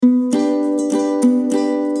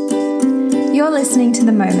You're listening to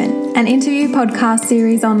The Moment, an interview podcast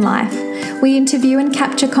series on life. We interview and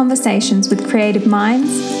capture conversations with creative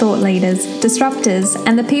minds, thought leaders, disruptors,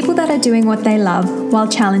 and the people that are doing what they love while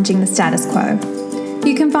challenging the status quo.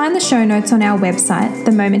 You can find the show notes on our website,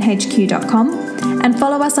 themomenthq.com, and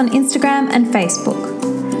follow us on Instagram and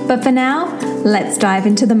Facebook. But for now, let's dive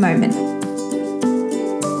into The Moment.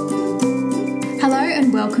 Hello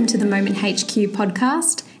and welcome to The Moment HQ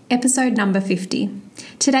podcast, episode number 50.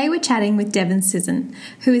 Today we're chatting with Devyn Sisson,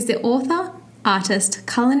 who is the author, artist,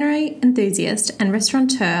 culinary enthusiast and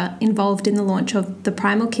restaurateur involved in the launch of the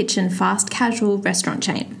Primal Kitchen fast casual restaurant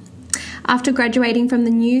chain. After graduating from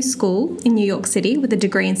the New School in New York City with a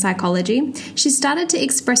degree in psychology, she started to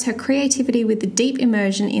express her creativity with a deep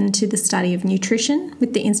immersion into the study of nutrition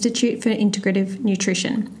with the Institute for Integrative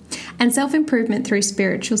Nutrition and self-improvement through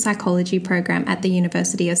spiritual psychology program at the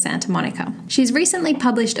University of Santa Monica. She's recently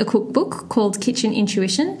published a cookbook called Kitchen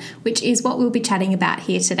Intuition, which is what we'll be chatting about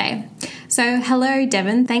here today. So hello,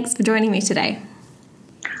 Devyn. Thanks for joining me today.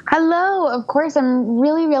 Hello. Of course, I'm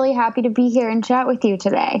really happy to be here and chat with you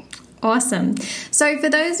today. Awesome. So for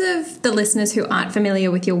those of the listeners who aren't familiar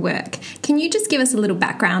with your work, can you just give us a little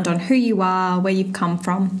background on who you are, where you've come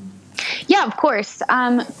from? Yeah, of course.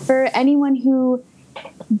 For anyone who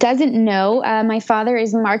doesn't know, my father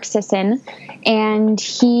is Mark Sisson, and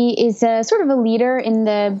he is a sort of a leader in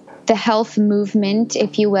the health movement,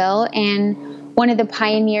 if you will, and one of the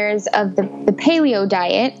pioneers of the paleo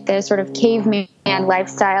diet, the sort of caveman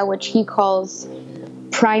lifestyle, which he calls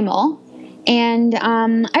primal. And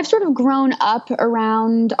I've sort of grown up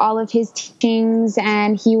around all of his teachings,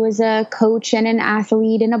 and he was a coach and an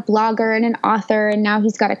athlete and a blogger and an author, and now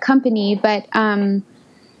he's got a company. But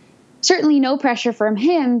certainly no pressure from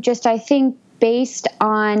him, just I think based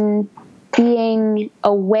on being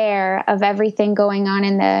aware of everything going on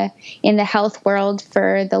in the health world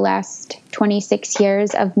for the last 26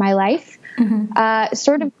 years of my life,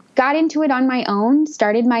 sort of got into it on my own,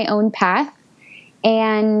 started my own path,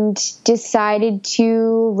 and decided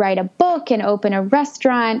to write a book and open a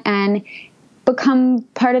restaurant and become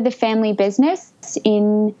part of the family business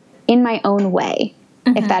in my own way,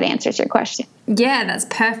 if that answers your question. Yeah, that's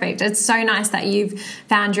perfect. It's so nice that you've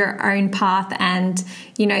found your own path and,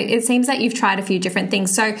 you know, it seems like you've tried a few different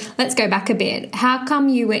things. So let's go back a bit. How come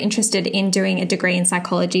you were interested in doing a degree in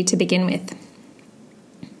psychology to begin with?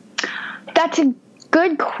 That's a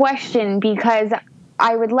good question, because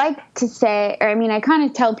I would like to say, I kind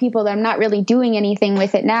of tell people that I'm not really doing anything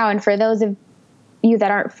with it now. And for those of you that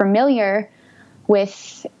aren't familiar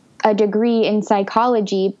with a degree in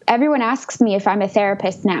psychology, everyone asks me if I'm a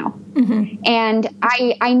therapist now. And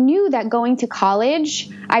I knew that going to college,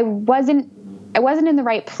 I wasn't in the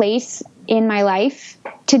right place in my life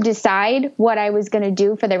to decide what I was going to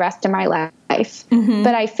do for the rest of my life.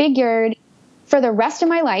 But I figured for the rest of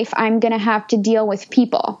my life, I'm going to have to deal with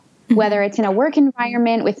people. Whether it's in a work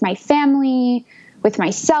environment, with my family, with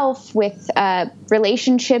myself, with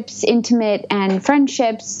relationships, intimate and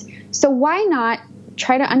friendships. So why not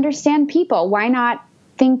try to understand people? Why not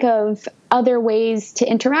think of other ways to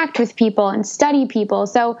interact with people and study people?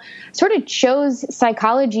 So sort of chose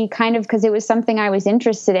psychology kind of because it was something I was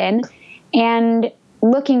interested in. And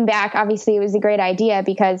looking back, obviously it was a great idea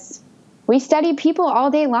because we study people all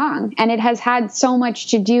day long, and it has had so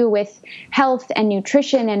much to do with health and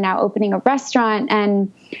nutrition and now opening a restaurant,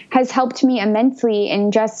 and has helped me immensely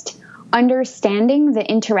in just understanding the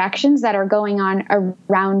interactions that are going on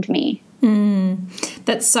around me.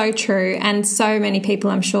 That's so true. And so many people,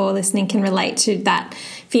 I'm sure, listening can relate to that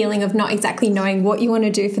feeling of not exactly knowing what you want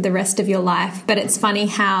to do for the rest of your life. But it's funny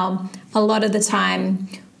how a lot of the time,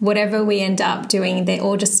 whatever we end up doing, they're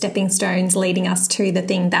all just stepping stones leading us to the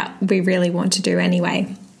thing that we really want to do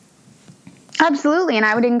anyway. Absolutely. And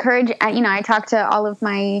I would encourage, I talk to all of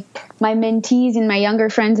my mentees and my younger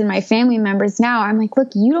friends and my family members now. I'm like, look,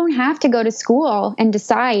 you don't have to go to school and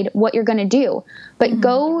decide what you're going to do, but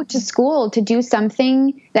go to school to do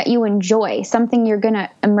something that you enjoy, something you're going to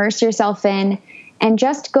immerse yourself in, and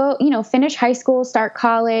just go, finish high school, start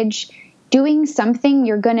college, doing something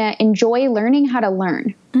you're going to enjoy learning how to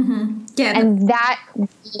learn. Yeah. And that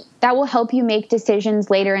will help you make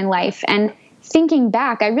decisions later in life. And thinking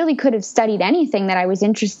back, I really could have studied anything that I was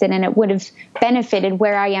interested in. It would have benefited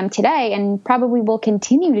where I am today, and probably will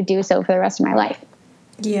continue to do so for the rest of my life.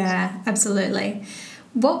 Yeah, absolutely.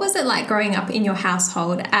 What was it like growing up in your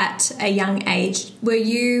household at a young age? Were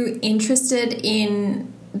you interested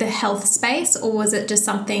in the health space, or was it just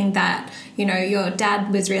something that, your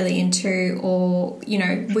dad was really into, or,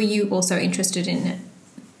 were you also interested in it?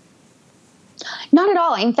 Not at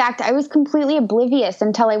all. In fact, I was completely oblivious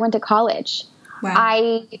until I went to college. Wow.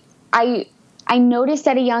 I I noticed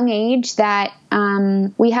at a young age that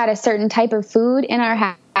we had a certain type of food in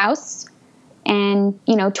our house. And,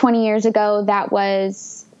 20 years ago, that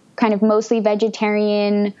was kind of mostly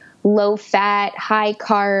vegetarian, low fat, high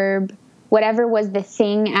carb, whatever was the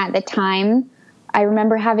thing at the time. I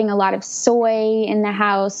remember having a lot of soy in the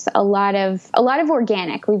house, a lot of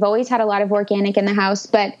organic. We've always had a lot of organic in the house,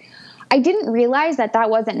 but I didn't realize that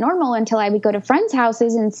wasn't normal until I would go to friends'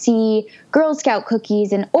 houses and see Girl Scout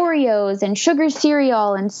cookies and Oreos and sugar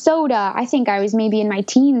cereal and soda. I think I was maybe in my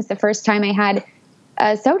teens the first time I had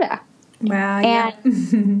a soda. Wow.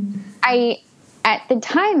 And yeah. At the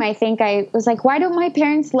time, I think I was like, why don't my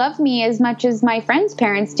parents love me as much as my friends'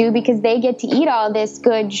 parents do? Because they get to eat all this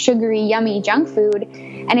good, sugary, yummy junk food.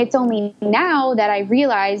 And it's only now that I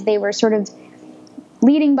realize they were sort of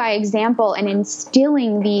leading by example and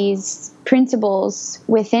instilling these principles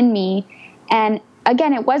within me. And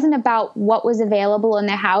again, it wasn't about what was available in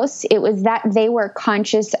the house. It was that they were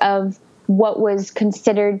conscious of what was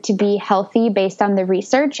considered to be healthy based on the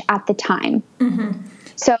research at the time. Mm-hmm.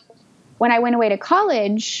 So when I went away to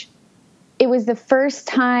college, it was the first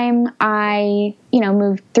time I,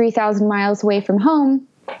 moved 3,000 miles away from home,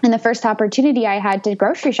 and the first opportunity I had to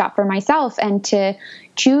grocery shop for myself and to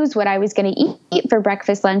choose what I was going to eat for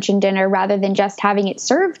breakfast, lunch, and dinner rather than just having it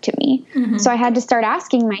served to me. Mm-hmm. So I had to start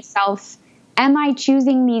asking myself, am I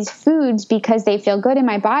choosing these foods because they feel good in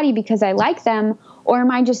my body because I like them, or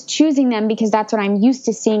am I just choosing them because that's what I'm used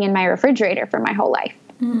to seeing in my refrigerator for my whole life?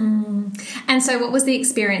 And so what was the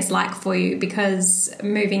experience like for you? Because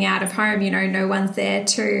moving out of home, no one's there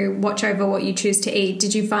to watch over what you choose to eat.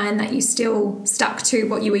 Did you find that you still stuck to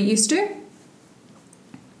what you were used to?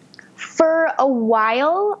 For a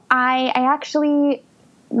while, I actually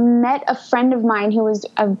met a friend of mine who was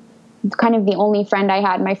kind of the only friend I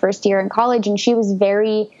had my first year in college, and she was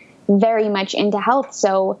very, very much into health.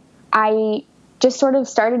 So I just sort of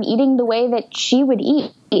started eating the way that she would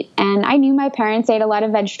eat. And I knew my parents ate a lot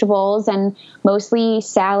of vegetables and mostly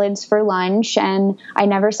salads for lunch. And I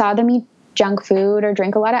never saw them eat junk food or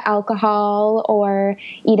drink a lot of alcohol or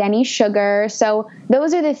eat any sugar. So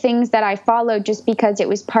those are the things that I followed just because it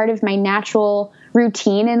was part of my natural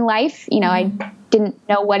routine in life. I didn't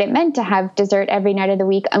know what it meant to have dessert every night of the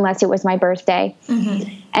week unless it was my birthday.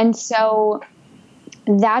 Mm-hmm. And so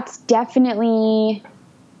that's definitely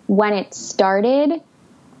when it started.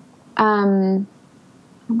 I'm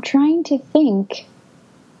trying to think.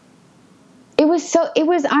 It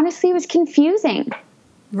was confusing.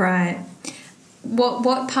 Right.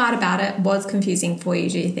 What part about it was confusing for you,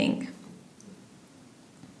 do you think?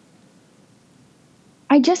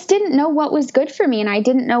 I just didn't know what was good for me, and I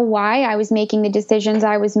didn't know why I was making the decisions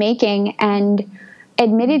I was making. And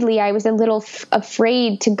admittedly, I was a little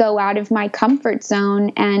afraid to go out of my comfort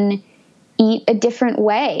zone and eat a different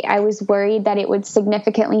way. I was worried that it would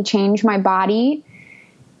significantly change my body.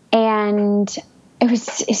 And it was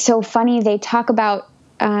so funny. They talk about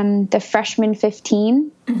the freshman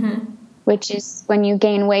 15, mm-hmm. which is when you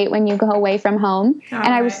gain weight when you go away from home.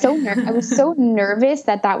 And I was so nervous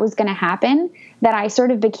that was going to happen that I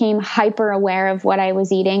sort of became hyper aware of what I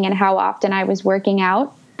was eating and how often I was working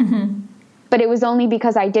out. Mm-hmm. But it was only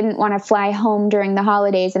because I didn't want to fly home during the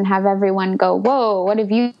holidays and have everyone go, whoa, what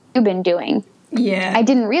have you been doing? Yeah. I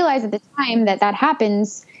didn't realize at the time that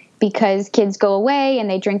happens because kids go away and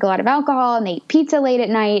they drink a lot of alcohol and they eat pizza late at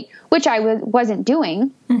night, which I wasn't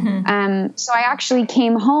doing. Mm-hmm. So I actually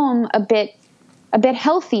came home a bit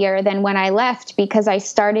healthier than when I left because I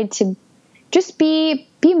started to just be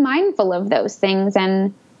mindful of those things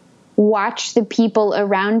and watch the people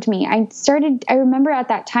around me. I remember at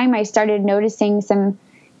that time I started noticing some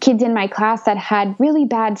kids in my class that had really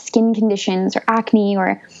bad skin conditions or acne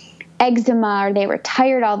or eczema, or they were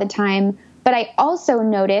tired all the time. But I also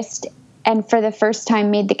noticed, and for the first time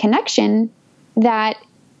made the connection, that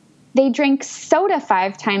they drank soda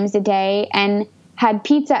 5 times a day and had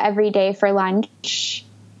pizza every day for lunch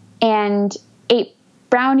and ate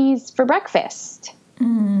brownies for breakfast.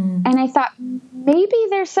 Mm. And I thought, maybe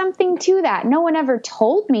there's something to that. No one ever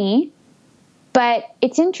told me, but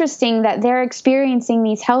it's interesting that they're experiencing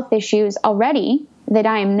these health issues already that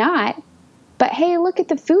I am not. But hey, look at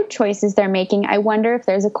the food choices they're making. I wonder if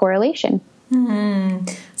there's a correlation.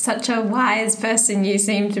 Such a wise person you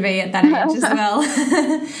seem to be at that age as well.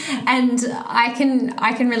 And I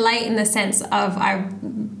can relate in the sense of I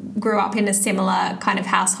grew up in a similar kind of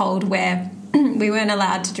household where we weren't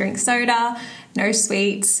allowed to drink soda, no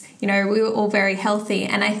sweets, we were all very healthy.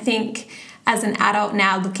 And I think as an adult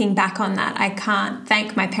now, looking back on that, I can't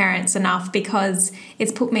thank my parents enough because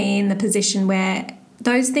it's put me in the position where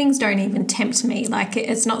those things don't even tempt me. Like,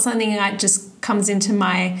 it's not something that just comes into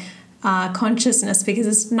my consciousness, because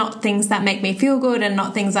it's not things that make me feel good and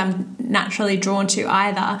not things I'm naturally drawn to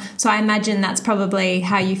either. So I imagine that's probably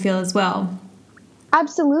how you feel as well.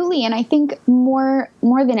 Absolutely. And I think more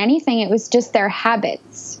than anything, it was just their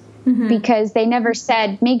habits. Because they never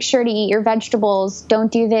said, make sure to eat your vegetables,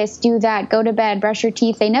 don't do this, do that, go to bed, brush your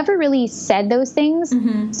teeth. They never really said those things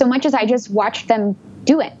so much as I just watched them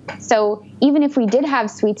do it. So even if we did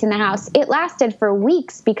have sweets in the house, it lasted for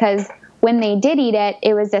weeks, because when they did eat it,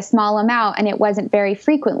 it was a small amount and it wasn't very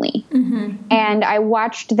frequently. And I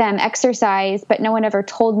watched them exercise, but no one ever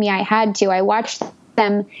told me I had to. I watched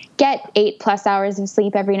them get 8+ hours of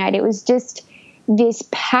sleep every night. It was just these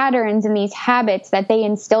patterns and these habits that they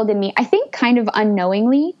instilled in me, I think kind of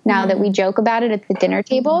unknowingly, now that we joke about it at the dinner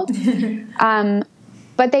table.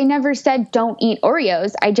 But they never said, don't eat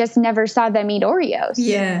Oreos. I just never saw them eat Oreos.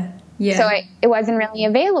 Yeah. So it wasn't really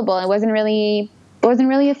available. It wasn't really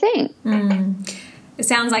a thing. It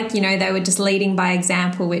sounds like, they were just leading by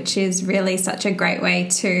example, which is really such a great way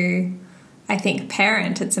to, I think,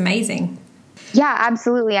 parent. It's amazing. Yeah,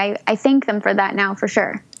 absolutely. I thank them for that now, for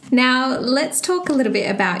sure. Now, let's talk a little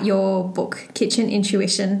bit about your book, Kitchen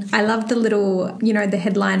Intuition. I love the little, the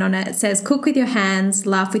headline on it. It says, cook with your hands,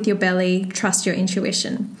 laugh with your belly, trust your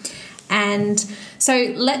intuition. And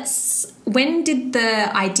so when did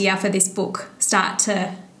the idea for this book start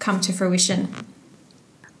to come to fruition?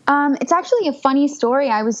 It's actually a funny story.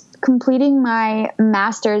 I was completing my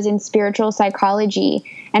master's in spiritual psychology,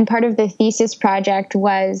 and part of the thesis project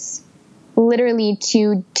was literally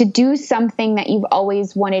to do something that you've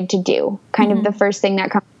always wanted to do, kind of the first thing that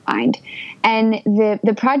comes to mind. And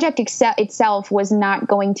the project itself was not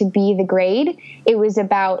going to be the grade. It was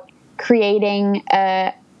about creating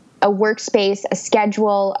a workspace, a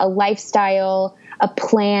schedule, a lifestyle, a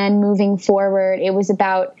plan moving forward. It was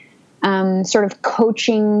about sort of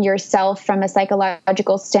coaching yourself from a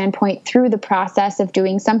psychological standpoint through the process of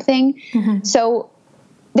doing something. So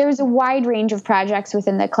there was a wide range of projects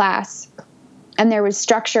within the class, and there was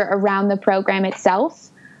structure around the program itself.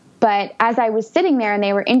 But as I was sitting there and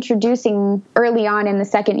they were introducing early on in the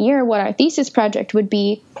second year what our thesis project would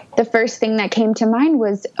be, the first thing that came to mind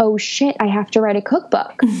was, oh shit, I have to write a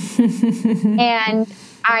cookbook. And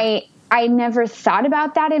I never thought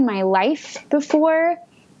about that in my life before,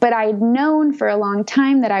 but I'd known for a long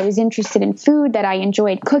time that I was interested in food, that I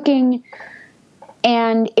enjoyed cooking.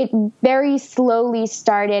 And it very slowly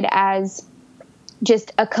started as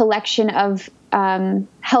just a collection of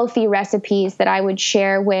healthy recipes that I would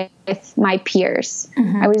share with my peers.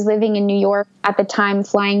 I was living in New York at the time,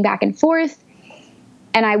 flying back and forth.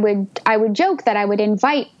 And I would joke that I would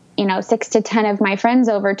invite, 6 to 10 of my friends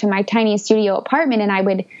over to my tiny studio apartment, and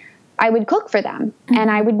I would cook for them. And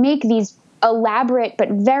I would make these elaborate but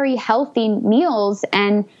very healthy meals,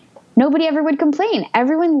 and nobody ever would complain.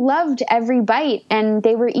 Everyone loved every bite, and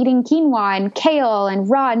they were eating quinoa and kale and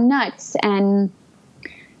raw nuts and,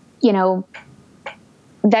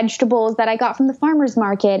 vegetables that I got from the farmer's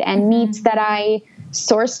market and meats that I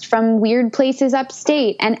sourced from weird places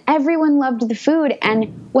upstate. And everyone loved the food.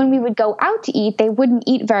 And when we would go out to eat, they wouldn't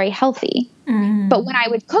eat very healthy. But when I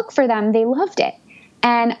would cook for them, they loved it.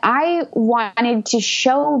 And I wanted to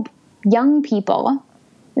show young people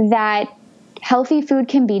that healthy food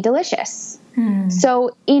can be delicious.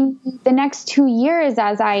 So in the next 2 years,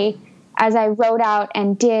 as I wrote out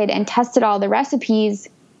and did and tested all the recipes,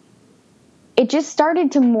 it just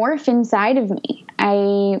started to morph inside of me.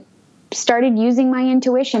 I started using my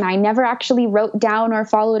intuition. I never actually wrote down or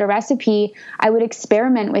followed a recipe. I would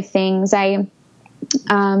experiment with things. I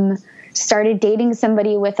started dating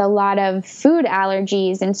somebody with a lot of food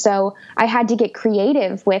allergies, and so I had to get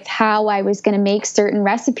creative with how I was going to make certain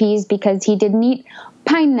recipes, because he didn't eat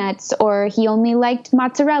pine nuts, or he only liked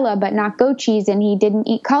mozzarella but not goat cheese, and he didn't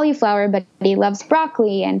eat cauliflower but he loves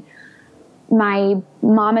broccoli. And my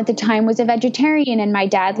mom at the time was a vegetarian, and my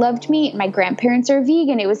dad loved meat, and my grandparents are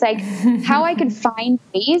vegan. It was like how I could find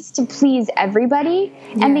ways to please everybody.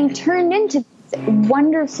 And they turned into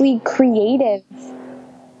wonderfully creative,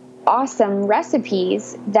 awesome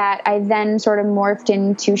recipes that I then sort of morphed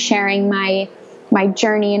into sharing my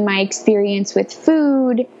journey and my experience with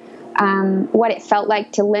food, what it felt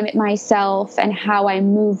like to limit myself and how I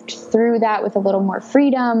moved through that with a little more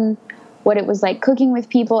freedom, what it was like cooking with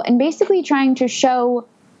people, and basically trying to show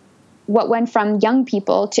what went from young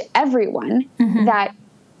people to everyone, that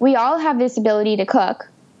we all have this ability to cook,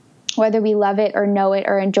 whether we love it or know it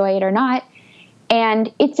or enjoy it or not.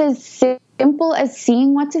 And it's as simple as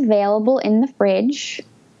seeing what's available in the fridge,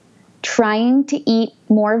 trying to eat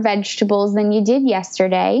more vegetables than you did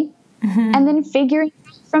yesterday, and then figuring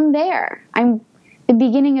out from there. The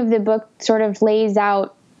beginning of the book sort of lays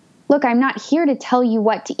out look, I'm not here to tell you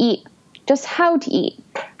what to eat, just how to eat,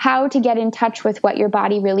 how to get in touch with what your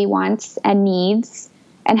body really wants and needs,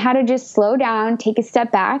 and how to just slow down, take a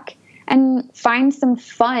step back, and find some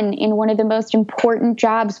fun in one of the most important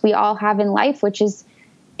jobs we all have in life, which is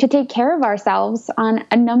to take care of ourselves on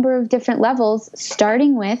a number of different levels,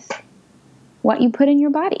 starting with what you put in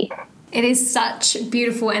your body. It is such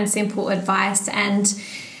beautiful and simple advice, and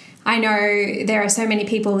I know there are so many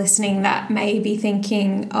people listening that may be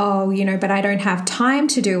thinking, oh, but I don't have time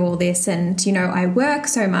to do all this, and, I work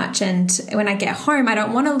so much, and when I get home, I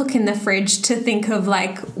don't want to look in the fridge to think of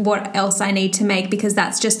like what else I need to make, because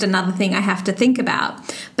that's just another thing I have to think about.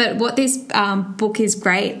 But what this book is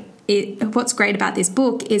great, what's great about this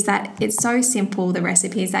book is that it's so simple, the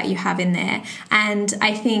recipes that you have in there. And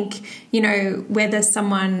I think, whether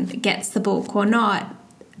someone gets the book or not,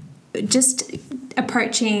 just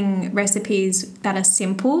approaching recipes that are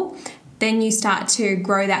simple, then you start to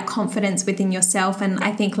grow that confidence within yourself. And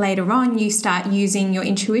I think later on you start using your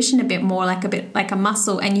intuition a bit more, like a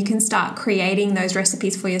muscle, and you can start creating those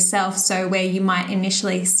recipes for yourself. So where you might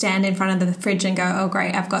initially stand in front of the fridge and go, oh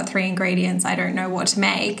great, I've got 3 ingredients, I don't know what to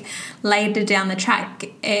make. Later down the track,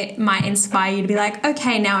 it might inspire you to be like,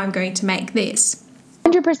 okay, now I'm going to make this.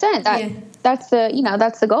 100%. That's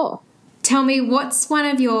the goal. Tell me, what's one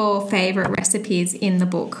of your favorite recipes in the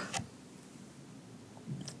book?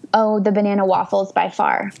 Oh, the banana waffles by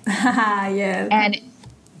far. Yeah.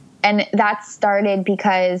 And that started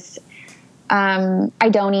because I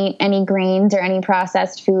don't eat any grains or any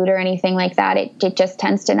processed food or anything like that. It just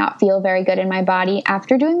tends to not feel very good in my body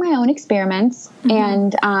after doing my own experiments. Mm-hmm.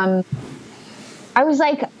 And I was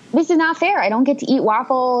like, this is not fair. I don't get to eat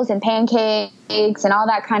waffles and pancakes and all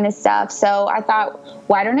that kind of stuff. So I thought,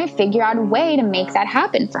 why don't I figure out a way to make that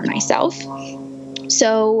happen for myself?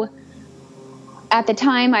 So at the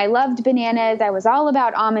time, I loved bananas. I was all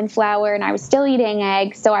about almond flour, and I was still eating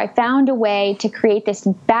eggs. So I found a way to create this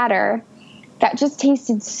batter that just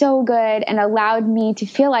tasted so good and allowed me to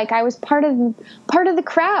feel like I was part of the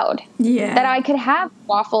crowd. Yeah. That I could have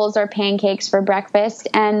waffles or pancakes for breakfast.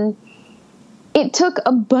 And it took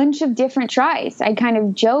a bunch of different tries. I kind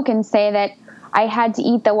of joke and say that I had to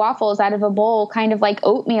eat the waffles out of a bowl, kind of like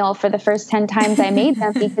oatmeal, for the first 10 times I made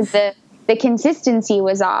them, because the consistency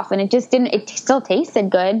was off, and it still tasted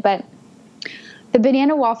good. But the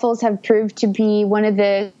banana waffles have proved to be one of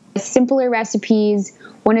the simpler recipes,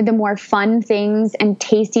 one of the more fun things and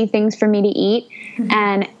tasty things for me to eat, mm-hmm.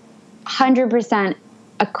 and 100%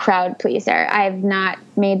 a crowd pleaser. I have not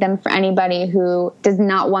made them for anybody who does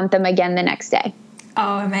not want them again the next day.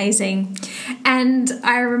 Oh, amazing. And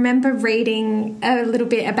I remember reading a little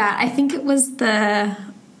bit about, I think it was the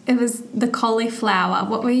cauliflower.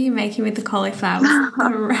 What were you making with the cauliflower?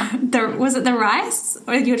 Was it the rice?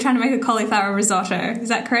 Or you were trying to make a cauliflower risotto? Is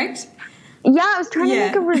that correct? Yeah, I was trying to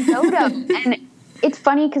make a risotto. And it's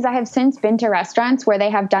funny because I have since been to restaurants where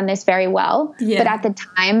they have done this very well. Yeah. But at the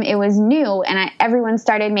time, it was new. And everyone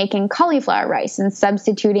started making cauliflower rice and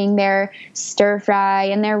substituting their stir fry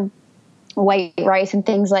and their white rice and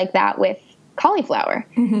things like that with cauliflower.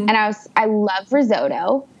 Mm-hmm. And I love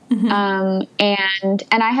risotto. Mm-hmm. And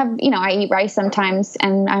I have, I eat rice sometimes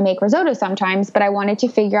and I make risotto sometimes, but I wanted to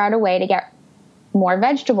figure out a way to get more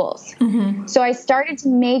vegetables. Mm-hmm. So I started to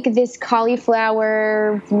make this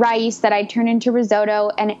cauliflower rice that I turned into risotto,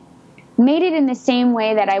 and made it in the same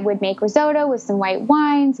way that I would make risotto, with some white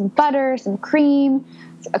wine, some butter, some cream,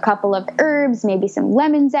 a couple of herbs, maybe some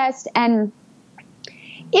lemon zest. And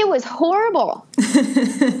it was horrible.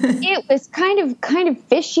 It was kind of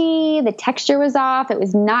fishy. The texture was off. It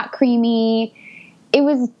was not creamy. It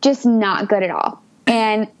was just not good at all.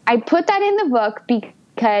 And I put that in the book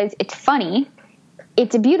because it's funny.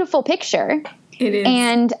 It's a beautiful picture. It is.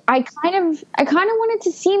 And I kind of wanted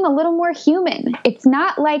to seem a little more human. It's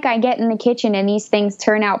not like I get in the kitchen and these things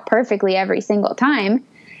turn out perfectly every single time.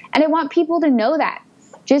 And I want people to know that.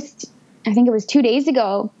 I think it was 2 days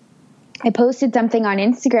ago, I posted something on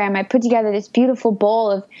Instagram. I put together this beautiful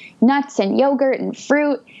bowl of nuts and yogurt and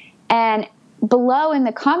fruit. And below in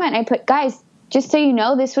the comment, I put, guys, just so you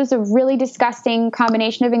know, this was a really disgusting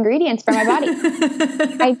combination of ingredients for my body.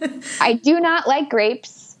 I do not like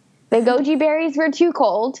grapes. The goji berries were too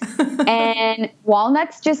cold. And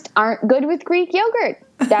walnuts just aren't good with Greek yogurt.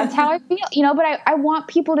 That's how I feel. But I want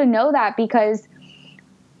people to know that, because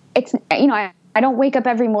it's, I don't wake up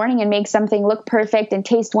every morning and make something look perfect and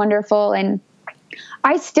taste wonderful. And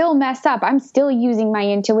I still mess up. I'm still using my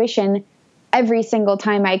intuition every single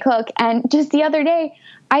time I cook. And just the other day,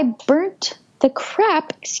 I burnt the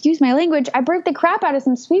crap, excuse my language, I burnt the crap out of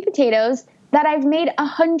some sweet potatoes that I've made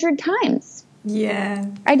 100 times. Yeah.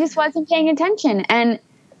 I just wasn't paying attention. And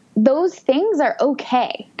those things are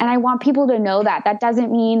okay. And I want people to know that. That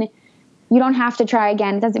doesn't mean you don't have to try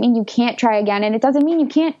again. It doesn't mean you can't try again. And it doesn't mean you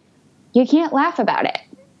can't laugh about it.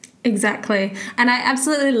 Exactly. And I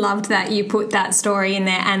absolutely loved that you put that story in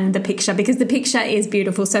there and the picture, because the picture is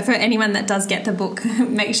beautiful. So for anyone that does get the book,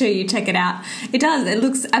 make sure you check it out. It does. It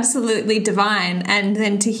looks absolutely divine. And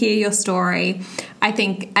then to hear your story, I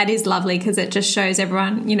think that is lovely, because it just shows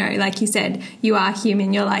everyone, you know, like you said, you are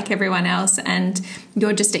human, you're like everyone else, and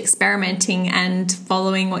you're just experimenting and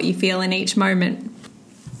following what you feel in each moment.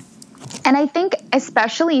 And I think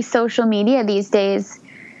especially social media these days,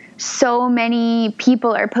 so many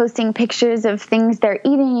people are posting pictures of things they're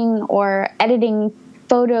eating or editing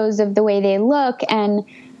photos of the way they look. And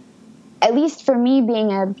at least for me,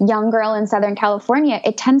 being a young girl in Southern California,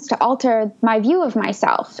 it tends to alter my view of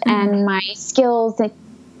myself and my skills at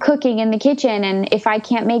cooking in the kitchen. And if I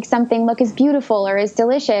can't make something look as beautiful or as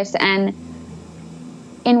delicious, and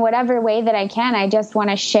in whatever way that I can, I just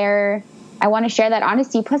want to share. I want to share that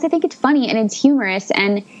honesty. Plus, I think it's funny and it's humorous,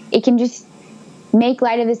 and it can just make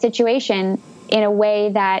light of the situation in a way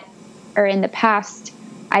that, or in the past,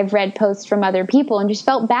 I've read posts from other people and just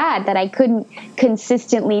felt bad that I couldn't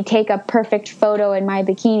consistently take a perfect photo in my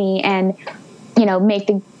bikini and, you know, make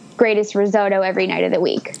the greatest risotto every night of the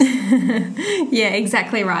week. Yeah,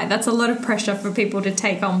 exactly right. That's a lot of pressure for people to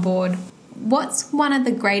take on board. What's one of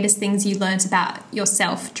the greatest things you learned about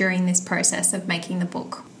yourself during this process of making the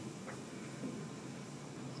book?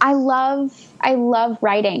 I love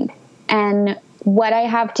writing, and what I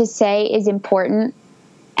have to say is important,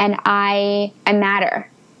 and I matter.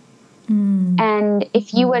 And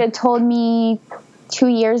if you would have told me 2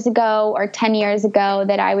 years ago or 10 years ago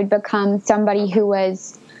that I would become somebody who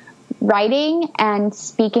was writing and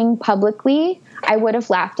speaking publicly, I would have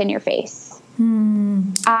laughed in your face.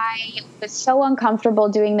 I was so uncomfortable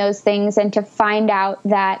doing those things, and to find out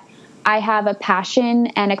that I have a passion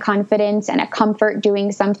and a confidence and a comfort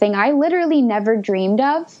doing something I literally never dreamed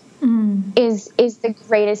of is the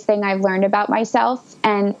greatest thing I've learned about myself.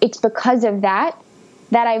 And it's because of that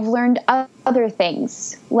I've learned other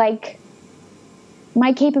things, like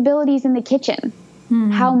my capabilities in the kitchen,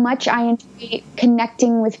 how much I enjoy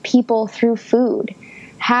connecting with people through food,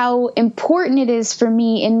 how important it is for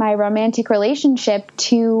me in my romantic relationship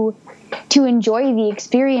to enjoy the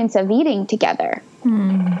experience of eating together.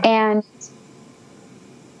 And,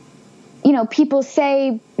 you know, people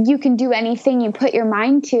say you can do anything you put your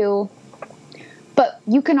mind to, but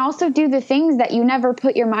you can also do the things that you never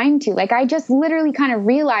put your mind to. Like, I just literally kind of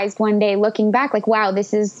realized one day looking back, like, wow,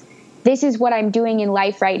 this is what I'm doing in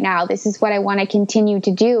life right now. This is what I want to continue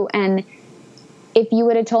to do. And if you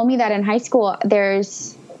would have told me that in high school,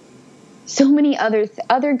 there's so many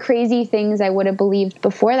other crazy things I would have believed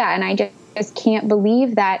before that. And I just can't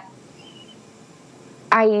believe that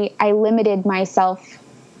I limited myself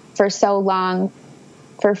for so long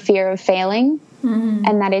for fear of failing,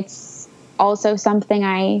 and that it's also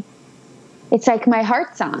something it's like my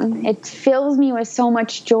heart song. It fills me with so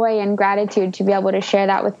much joy and gratitude to be able to share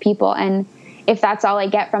that with people. And if that's all I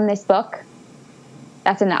get from this book,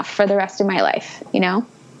 that's enough for the rest of my life, you know?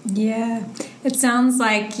 Yeah, it sounds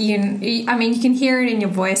like you can hear it in your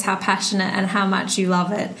voice how passionate and how much you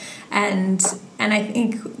love it, and I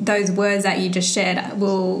think those words that you just shared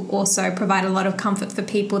will also provide a lot of comfort for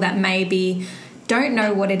people that maybe don't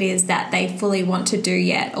know what it is that they fully want to do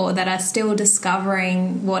yet, or that are still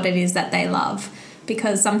discovering what it is that they love,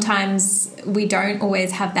 because sometimes we don't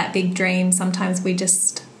always have that big dream. Sometimes we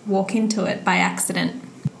just walk into it by accident.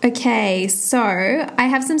 Okay, so I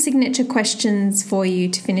have some signature questions for you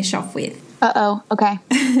to finish off with. Uh-oh, okay.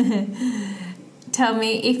 Tell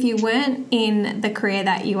me, if you weren't in the career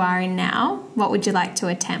that you are in now, what would you like to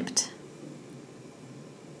attempt?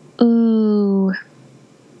 Ooh.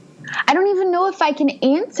 I don't even know if I can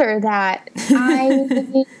answer that.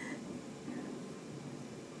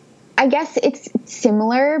 I guess it's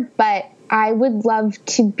similar, but I would love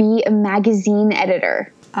to be a magazine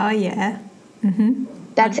editor. Oh, yeah.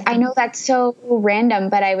 I know that's so random,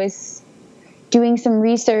 but I was doing some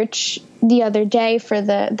research the other day for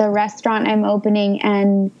the restaurant I'm opening,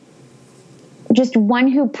 and just one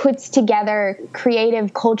who puts together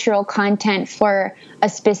creative cultural content for a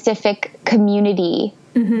specific community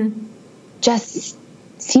just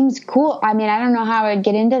seems cool. I mean, I don't know how I would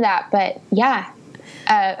get into that, but yeah,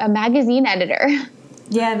 a magazine editor.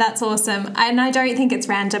 Yeah, that's awesome. And I don't think it's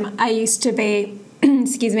random. I used to be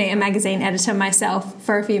a magazine editor myself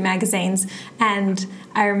for a few magazines, and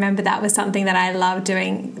I remember that was something that I loved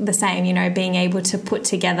doing, the same, you know, being able to put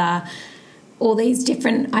together all these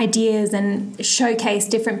different ideas and showcase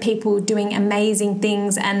different people doing amazing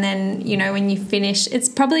things, and then, you know, when you finish, it's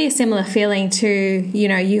probably a similar feeling to, you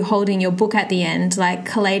know, you holding your book at the end, like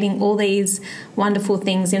collating all these wonderful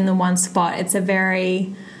things in the one spot. It's a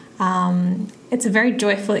very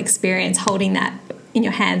joyful experience holding that in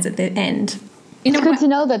your hands at the end. It's good to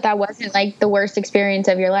know that wasn't like the worst experience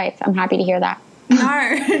of your life. I'm happy to hear that.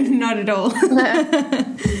 No, not at all.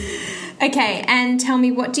 Okay, and tell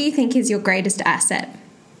me, what do you think is your greatest asset?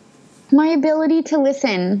 My ability to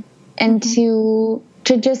listen and to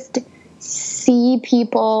just see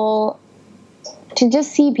people, to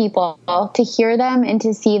hear them and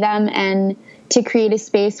to see them, and to create a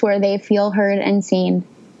space where they feel heard and seen.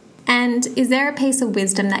 And is there a piece of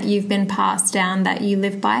wisdom that you've been passed down that you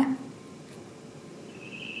live by?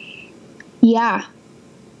 Yeah.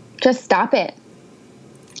 Just stop it.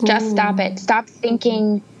 Just stop it. Stop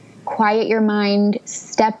thinking. Quiet your mind.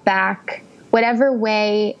 Step back. Whatever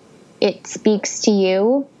way it speaks to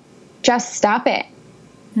you, just stop it.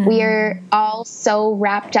 We're all so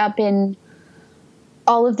wrapped up in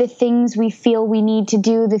all of the things we feel we need to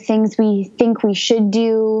do, the things we think we should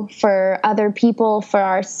do for other people, for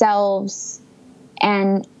ourselves.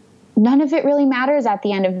 And none of it really matters at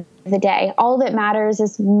the end of the day. All that matters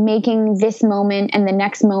is making this moment and the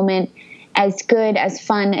next moment as good, as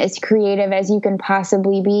fun, as creative as you can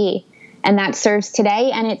possibly be. And that serves today,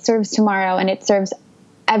 and it serves tomorrow, and it serves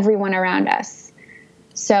everyone around us.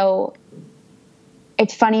 So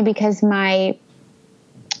it's funny because my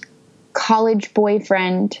college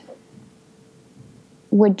boyfriend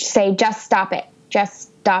would say, just stop it,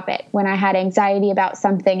 when I had anxiety about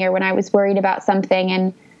something or when I was worried about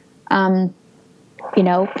something. And,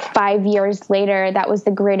 5 years later, that was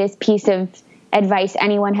the greatest piece of advice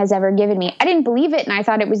anyone has ever given me. I didn't believe it, and I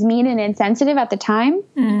thought it was mean and insensitive at the time.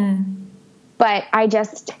 But I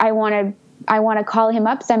want to call him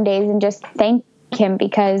up some days and just thank him,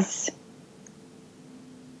 because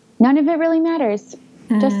none of it really matters.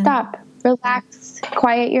 Just stop, relax,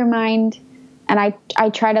 quiet your mind. And I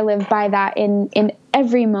try to live by that in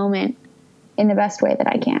every moment in the best way that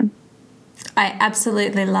I can. I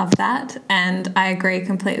absolutely love that, and I agree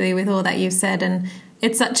completely with all that you've said. And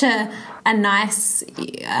it's such a nice,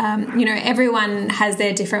 everyone has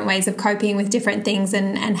their different ways of coping with different things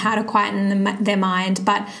and how to quieten their mind.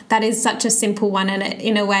 But that is such a simple one, and it,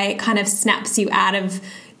 in a way, it kind of snaps you out of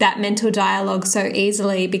that mental dialogue so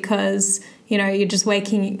easily, because, you know, you're just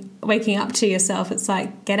waking up to yourself. It's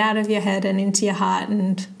like, get out of your head and into your heart,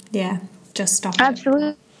 and just stop it.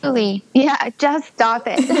 Absolutely. Yeah, just stop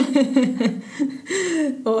it.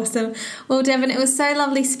 Awesome. Well, Devyn, it was so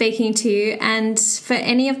lovely speaking to you. And for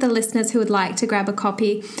any of the listeners who would like to grab a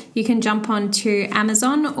copy, you can jump on to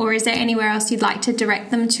Amazon, or is there anywhere else you'd like to direct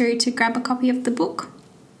them to grab a copy of the book?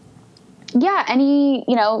 Yeah, any,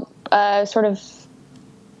 sort of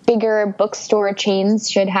bigger bookstore chains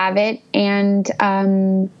should have it. And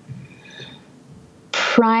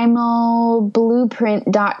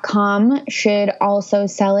primalblueprint.com should also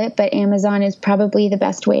sell it, but Amazon is probably the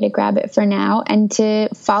best way to grab it for now. And to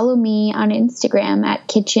follow me on Instagram at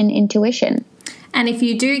Kitchen Intuition. And if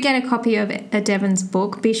you do get a copy of Devyn's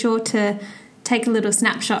book, be sure to take a little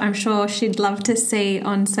snapshot. I'm sure she'd love to see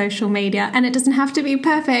on social media. And it doesn't have to be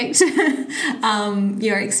perfect,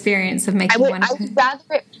 your experience of making one. I would rather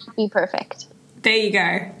it be perfect. There you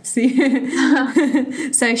go.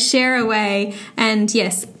 So share away. And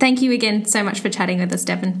yes, thank you again so much for chatting with us,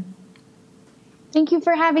 Devyn. Thank you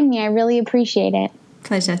for having me. I really appreciate it.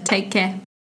 Pleasure. Take care.